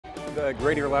The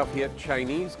Greater Lafayette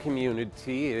Chinese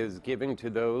community is giving to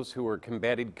those who are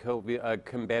combating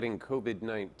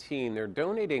COVID-19. They're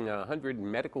donating 100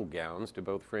 medical gowns to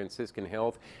both Franciscan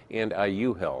Health and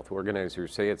IU Health.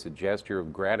 Organizers say it's a gesture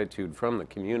of gratitude from the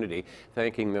community,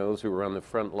 thanking those who are on the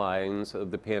front lines of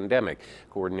the pandemic.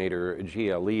 Coordinator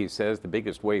Gia Lee says the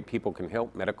biggest way people can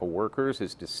help medical workers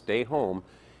is to stay home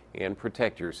and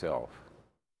protect yourself.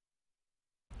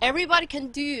 Everybody can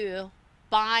do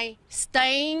by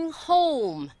staying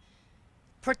home,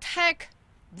 protect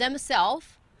themselves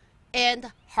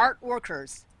and hard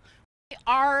workers. We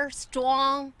are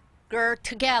stronger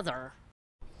together.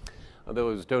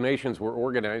 Those donations were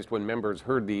organized when members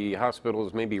heard the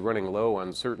hospitals may be running low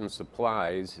on certain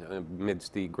supplies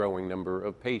amidst the growing number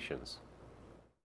of patients.